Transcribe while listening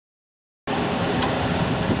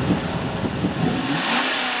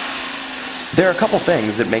There are a couple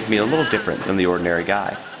things that make me a little different than the ordinary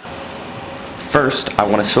guy. First, I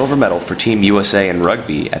won a silver medal for Team USA in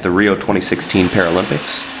rugby at the Rio 2016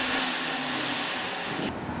 Paralympics.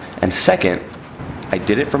 And second, I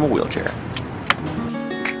did it from a wheelchair.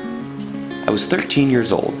 I was 13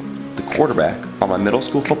 years old, the quarterback on my middle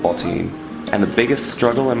school football team, and the biggest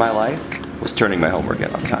struggle in my life was turning my homework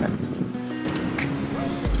in on time.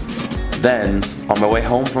 Then, on my way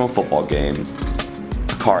home from a football game,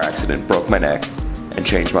 a car accident broke my neck and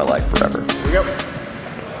changed my life forever. Here we go.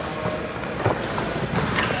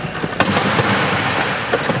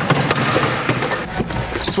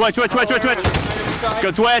 Switch.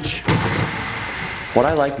 Good switch. What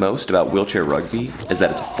I like most about wheelchair rugby is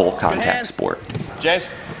that it's a full contact sport. James.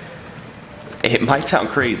 It might sound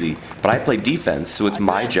crazy, but I play defense, so it's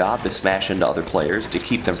my job to smash into other players to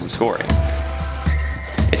keep them from scoring.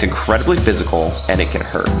 It's incredibly physical, and it can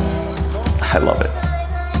hurt. I love it.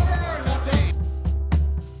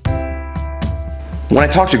 When I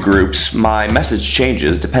talk to groups, my message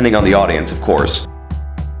changes depending on the audience, of course.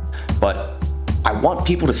 But I want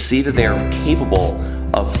people to see that they are capable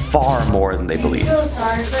of far more than they believe. Do you feel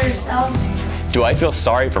sorry for yourself? Do I feel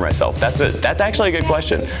sorry for myself? That's actually a good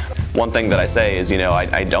question. One thing that I say is,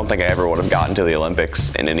 I don't think I ever would have gotten to the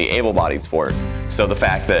Olympics in any able-bodied sport. So the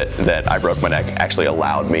fact that I broke my neck actually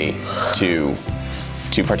allowed me to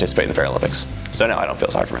participate in the Paralympics. So no, I don't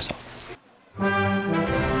feel sorry for myself.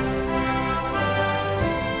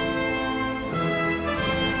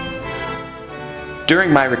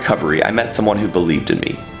 During my recovery, I met someone who believed in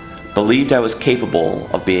me, believed I was capable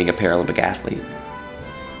of being a Paralympic athlete.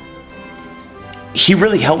 He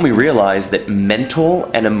really helped me realize that mental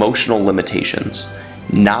and emotional limitations,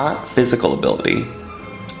 not physical ability,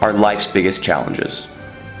 are life's biggest challenges.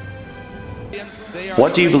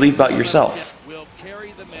 What do you believe about yourself?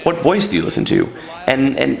 What voice do you listen to?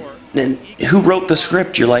 And who wrote the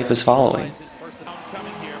script your life is following?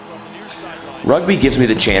 Rugby gives me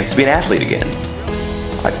the chance to be an athlete again.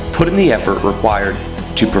 I've put in the effort required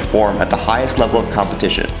to perform at the highest level of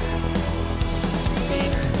competition,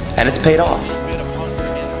 and it's paid off.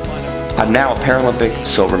 I'm now a Paralympic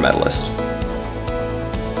silver medalist.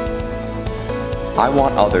 I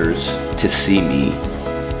want others to see me,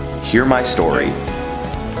 hear my story,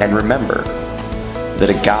 and remember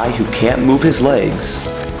that a guy who can't move his legs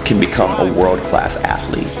can become a world-class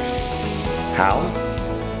athlete. How?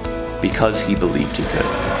 Because he believed he could.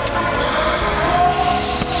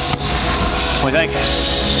 What do you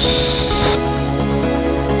think?